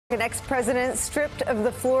An ex-president stripped of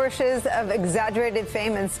the flourishes of exaggerated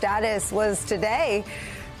fame and status was today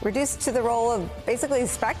reduced to the role of basically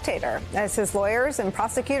spectator, as his lawyers and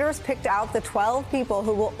prosecutors picked out the 12 people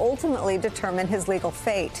who will ultimately determine his legal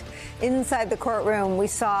fate. Inside the courtroom, we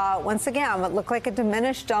saw, once again, what looked like a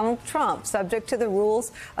diminished Donald Trump, subject to the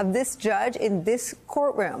rules of this judge in this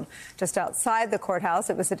courtroom. Just outside the courthouse,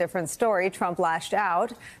 it was a different story. Trump lashed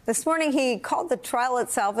out. This morning, he called the trial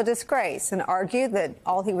itself a disgrace and argued that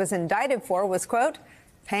all he was indicted for was, quote,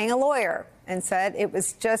 paying a lawyer, and said it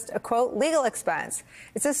was just a, quote, legal expense.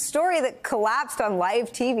 It's a story that collapsed on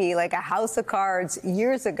live TV like a house of cards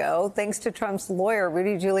years ago, thanks to Trump's lawyer,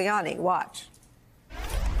 Rudy Giuliani. Watch.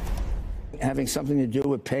 Having something to do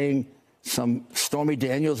with paying some Stormy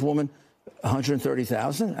Daniels woman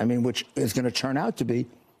 $130,000, I mean, which is going to turn out to be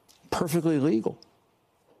perfectly legal.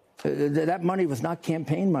 That money was not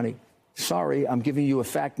campaign money. Sorry, I'm giving you a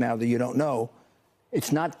fact now that you don't know.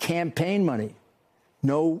 It's not campaign money.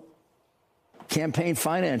 No campaign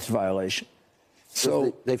finance violation.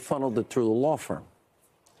 So they funneled it through the law firm.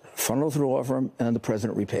 Funneled through the law firm, and the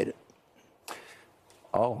president repaid it.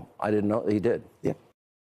 Oh, I didn't know he did. Yeah.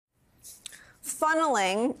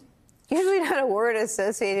 Funneling, usually not a word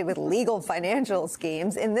associated with legal financial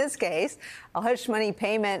schemes. In this case, a hush money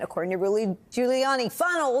payment, according to Rudy Giuliani,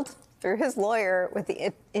 funneled through his lawyer with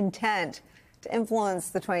the intent to influence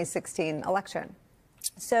the 2016 election.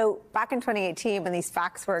 So back in 2018, when these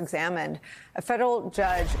facts were examined, a federal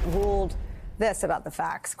judge ruled this about the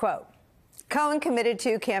facts, quote, Cohen committed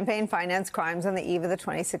to campaign finance crimes on the eve of the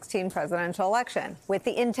 2016 presidential election with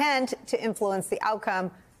the intent to influence the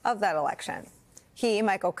outcome of that election. He,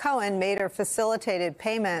 Michael Cohen, made or facilitated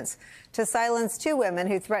payments to silence two women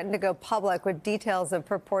who threatened to go public with details of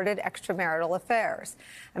purported extramarital affairs.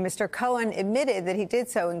 And Mr. Cohen admitted that he did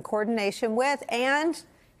so in coordination with and,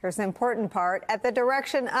 here's the important part, at the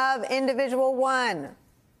direction of Individual One.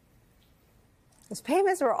 Those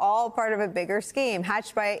payments were all part of a bigger scheme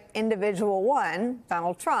hatched by Individual One,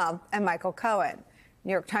 Donald Trump, and Michael Cohen.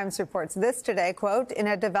 New York Times reports this today, quote, in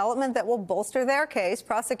a development that will bolster their case,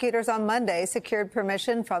 prosecutors on Monday secured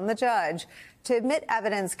permission from the judge to admit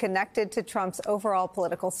evidence connected to Trump's overall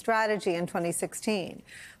political strategy in 2016.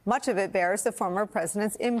 Much of it bears the former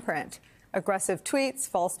president's imprint. Aggressive tweets,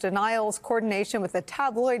 false denials, coordination with a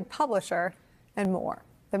tabloid publisher, and more.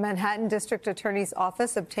 The Manhattan District Attorney's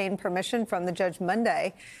Office obtained permission from the judge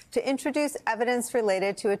Monday to introduce evidence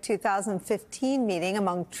related to a 2015 meeting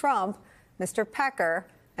among Trump, Mr. Pecker,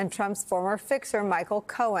 and Trump's former fixer, Michael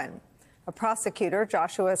Cohen. A prosecutor,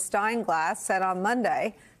 Joshua Steinglass, said on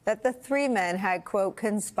Monday that the three men had, quote,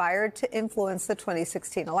 conspired to influence the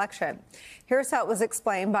 2016 election. Here's how it was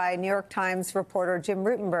explained by New York Times reporter Jim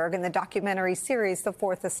Rutenberg in the documentary series The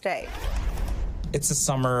Fourth Estate. It's the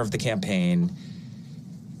summer of the campaign.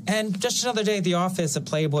 And just another day at the office, a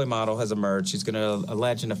Playboy model has emerged. She's going to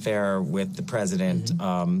allege an affair with the president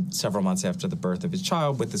several months after the birth of his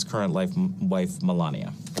child with his current wife,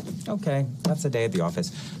 Melania. Okay, that's a day at the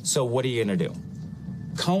office. So what are you going to do?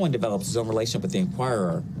 Cohen develops his own relationship with the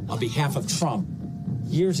Inquirer on behalf of Trump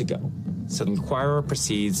years ago. So the Inquirer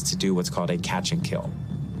proceeds to do what's called a catch and kill,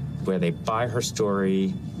 where they buy her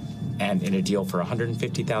story, and in a deal for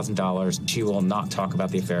 $150,000, she will not talk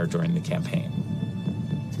about the affair during the campaign.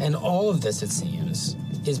 And all of this, it seems,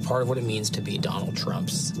 is part of what it means to be Donald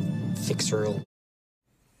Trump's fixer.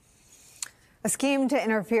 A scheme to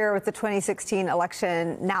interfere with the 2016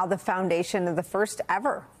 election, now the foundation of the first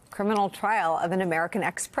ever criminal trial of an American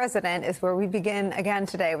ex-president, is where we begin again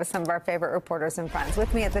today with some of our favorite reporters and friends.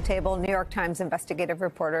 With me at the table, New York Times investigative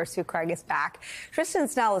reporter Sue Craig is back. Tristan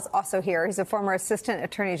Snell is also here. He's a former assistant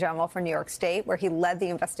attorney general for New York State, where he led the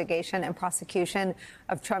investigation and prosecution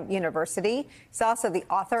of Trump University. He's also the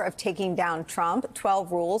author of Taking Down Trump,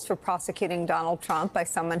 12 Rules for Prosecuting Donald Trump by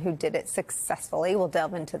Someone Who Did It Successfully. We'll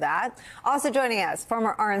delve into that. Also joining us,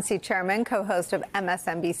 former RNC chairman, co-host of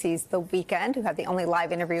MSNBC's The Weekend, who had the only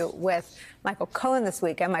live interview with Michael Cohen this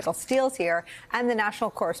weekend. Michael Steele's here, and the national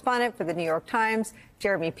correspondent for the New York Times,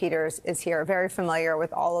 Jeremy Peters, is here. Very familiar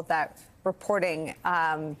with all of that reporting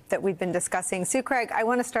that we've been discussing. Sue Craig, I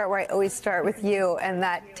want to start where I always start with you and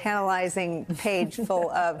that tantalizing page full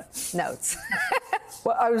of notes.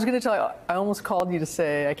 Well, I was going to tell you, I almost called you to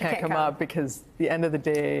say I can't come up because the end of the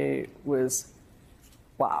day was,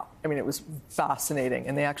 wow. I mean, it was fascinating.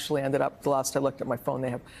 And they actually ended up, the last I looked at my phone,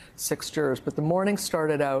 they have 6 jurors. But the morning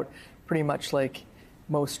started out pretty much like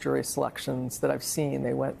most jury selections that I've seen.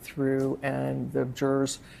 They went through, and the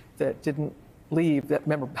jurors that didn't leave, that,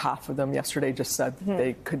 remember, half of them yesterday just said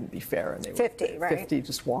they couldn't be fair. And they 50, were, right? 50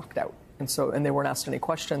 just walked out. And they weren't asked any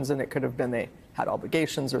questions, and it could have been they had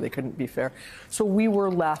obligations or they couldn't be fair. So we were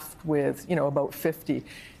left with, about 50,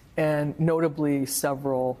 and notably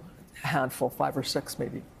several, handful, 5 or 6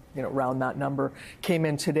 maybe, around that number, came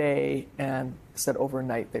in today and said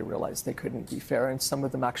overnight they realized they couldn't be fair. And some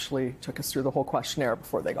of them actually took us through the whole questionnaire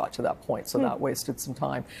before they got to that point. So that wasted some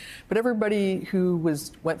time. But everybody who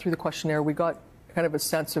went through the questionnaire, we got kind of a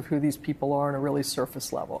sense of who these people are on a really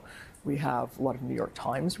surface level. We have a lot of New York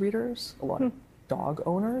Times readers, a lot of dog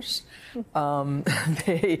owners.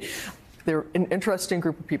 They're an interesting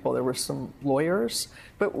group of people. There were some lawyers,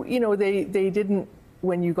 but they didn't.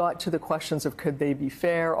 When you got to the questions of could they be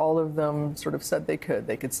fair, all of them sort of said they could.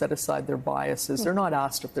 They could set aside their biases. They're not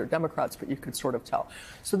asked if they're Democrats, but you could sort of tell.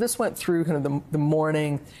 So this went through kind of the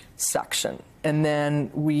morning section. And then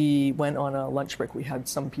we went on a lunch break. We had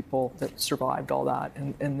some people that survived all that.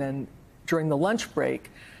 And then during the lunch break,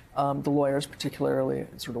 the lawyers, particularly,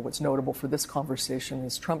 sort of what's notable for this conversation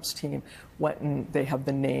is Trump's team went and they have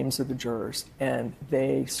the names of the jurors, and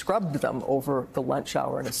they scrubbed them over the lunch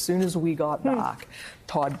hour. And as soon as we got back,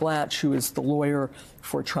 Todd Blanche, who is the lawyer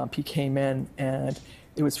for Trump, he came in, and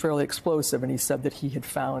it was fairly explosive. And he said that he had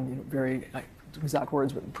found very, exact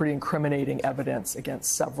words, but pretty incriminating evidence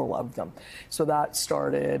against several of them. So that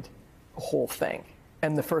started a whole thing.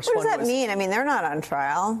 And the first one was... What does that mean? I mean, they're not on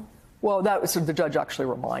trial. Well, the judge actually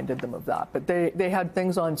reminded them of that. But they had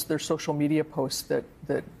things on their social media posts that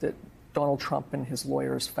Donald Trump and his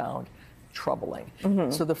lawyers found troubling.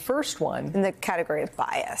 So the first one... In the category of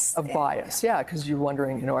bias. Of bias, yeah, because you're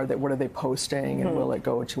wondering, what are they posting, and will it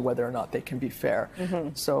go to whether or not they can be fair?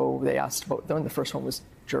 So they asked about them. The first one was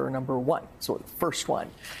juror number 1, so the first one.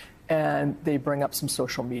 And they bring up some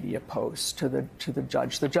social media posts to the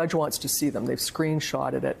judge. The judge wants to see them. They've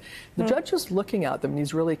screenshotted it. The judge is looking at them, and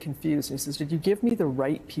he's really confused. And he says, did you give me the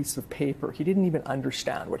right piece of paper? He didn't even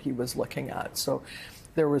understand what he was looking at. So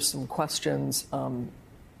there were some questions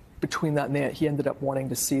between that, and he ended up wanting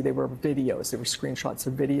to see. They were videos. They were screenshots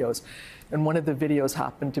of videos. And one of the videos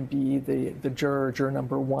happened to be the juror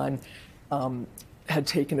number 1, had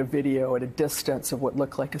taken a video at a distance of what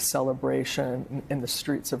looked like a celebration in the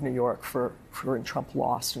streets of New York for when Trump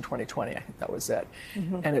lost in 2020. I think that was it.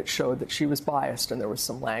 And it showed that she was biased, and there was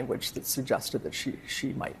some language that suggested that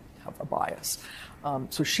she might have a bias.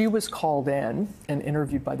 So she was called in and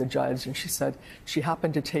interviewed by the judge, and she said she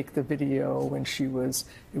happened to take the video when it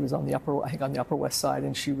was on the Upper West Side,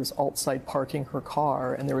 and she was outside parking her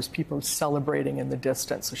car, and there was people celebrating in the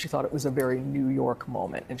distance. So she thought it was a very New York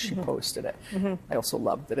moment, and she posted it. I also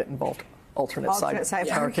loved that it involved alternate side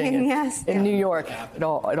parking in New York. It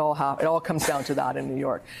all comes down to that in New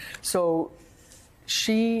York. So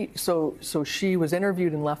she was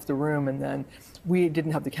interviewed and left the room, and then we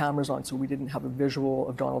didn't have the cameras on, so we didn't have a visual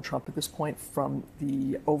of Donald Trump at this point from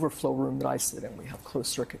the overflow room that I sit in. We have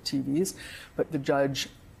closed-circuit TVs, but the judge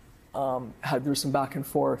there was some back and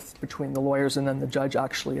forth between the lawyers, and then the judge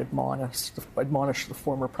actually admonished the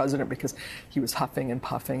former president because he was huffing and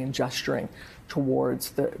puffing and gesturing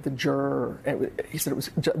towards the juror. He said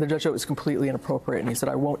the judge said it was completely inappropriate, and he said,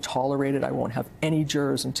 "I won't tolerate it. I won't have any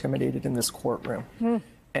jurors intimidated in this courtroom."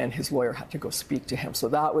 And his lawyer had to go speak to him. So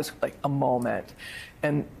that was like a moment.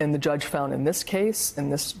 And the judge found in this case, in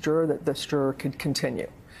this juror, that this juror could continue.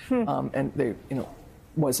 And they,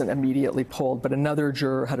 wasn't immediately pulled. But another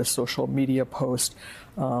juror had a social media post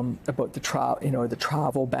about the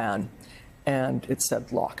travel ban, and it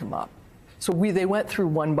said lock him up. So they went through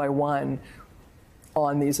one by one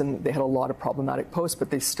on these, and they had a lot of problematic posts,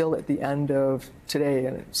 but they still, at the end of today,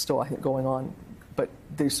 and it's still, I think, going on, but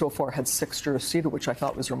they so far had 6 jurors seated, which I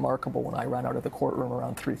thought was remarkable when I ran out of the courtroom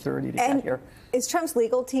around 3:30 to get here. Is Trump's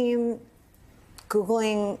legal team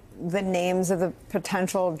Googling the names of the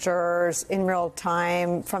potential jurors in real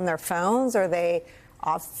time from their phones? Are they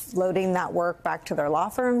offloading that work back to their law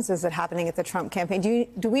firms? Is it happening at the Trump campaign?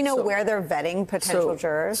 Do we know where they're vetting potential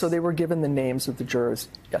jurors? So they were given the names of the jurors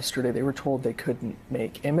yesterday. They were told they couldn't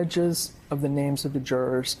make images of the names of the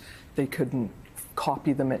jurors. They couldn't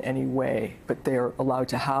copy them in any way, but they're allowed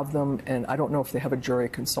to have them. And I don't know if they have a jury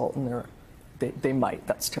consultant there. They might.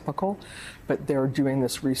 That's typical. But they're doing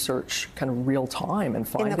this research kind of real time and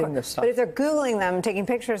finding this stuff. But if they're Googling them, taking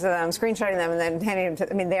pictures of them, screenshotting them, and then handing them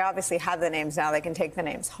to, they obviously have the names now. They can take the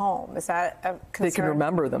names home. Is that a concern? They can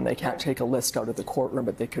remember them. They can't take a list out of the courtroom,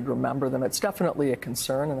 but they could remember them. It's definitely a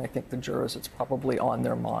concern, and I think the jurors, it's probably on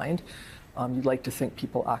their mind. You'd like to think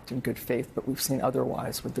people act in good faith, but we've seen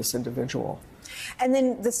otherwise with this individual. And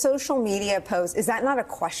then the social media post, is that not a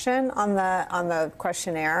question on the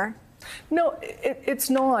questionnaire? No, it's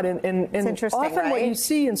not. And it's interesting, often right? what you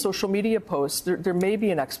see in social media posts, there may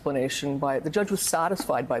be an explanation by the judge was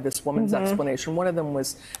satisfied by this woman's explanation. One of them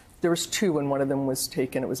was, there was two, and one of them was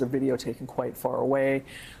taken. It was a video taken quite far away,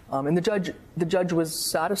 and the judge was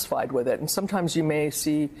satisfied with it. And sometimes you may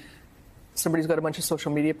see somebody's got a bunch of social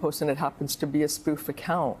media posts and it happens to be a spoof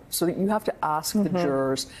account. So that you have to ask the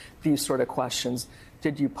jurors these sort of questions.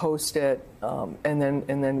 Did you post it? And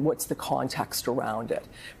then what's the context around it?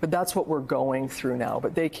 But that's what we're going through now.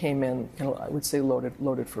 But they came in, I would say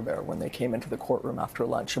loaded for bear when they came into the courtroom after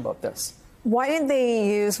lunch about this. Why didn't they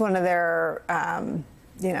use one of their,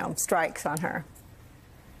 strikes on her?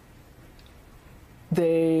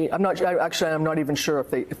 I'm not even sure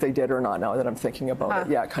if they did or not now that I'm thinking about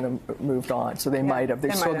it. Yeah, it kind of moved on. So they might have.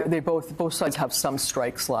 Both sides have some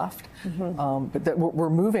strikes left. But we're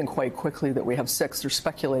moving quite quickly that we have 6. There's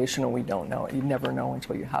speculation and we don't know. You never know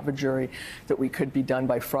until you have a jury that we could be done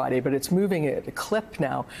by Friday. But it's moving at a clip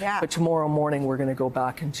now. Yeah. But tomorrow morning we're going to go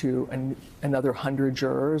back into another 100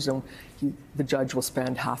 jurors, and the judge will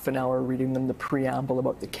spend half an hour reading them the preamble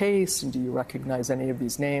about the case, and do you recognize any of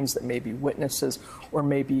these names that may be witnesses or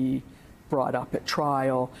may be brought up at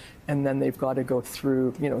trial. And then they've got to go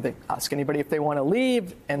through, they ask anybody if they want to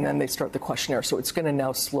leave, and then they start the questionnaire. So it's going to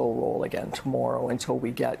now slow roll again tomorrow until we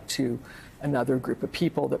get to another group of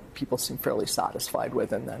people that people seem fairly satisfied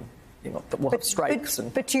with, and then we'll have strikes.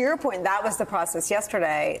 But to your point, that was the process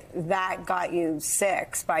yesterday. That got you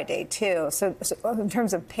 6 by day 2. So in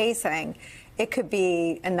terms of pacing, it could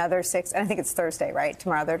be another 6. And I think it's Thursday, right?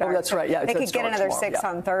 Tomorrow they're done. Oh, that's right. Yeah, they could get another tomorrow. 6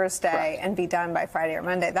 on Thursday. Correct. And be done by Friday or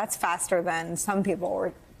Monday. That's faster than some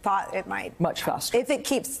people thought it might. Much faster. If it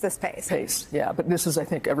keeps this pace. Yeah. But this is, I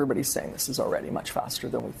think everybody's saying this is already much faster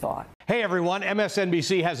than we thought. Hey, everyone.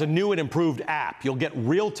 MSNBC has a new and improved app. You'll get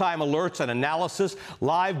real-time alerts and analysis,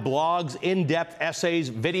 live blogs, in-depth essays,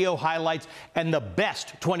 video highlights, and the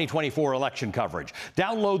best 2024 election coverage.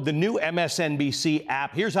 Download the new MSNBC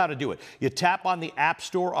app. Here's how to do it. You tap on the App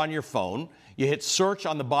Store on your phone. You hit search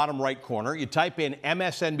on the bottom right corner. You type in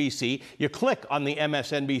MSNBC. You click on the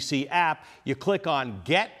MSNBC app. You click on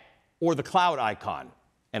Get or the cloud icon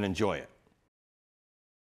and enjoy it.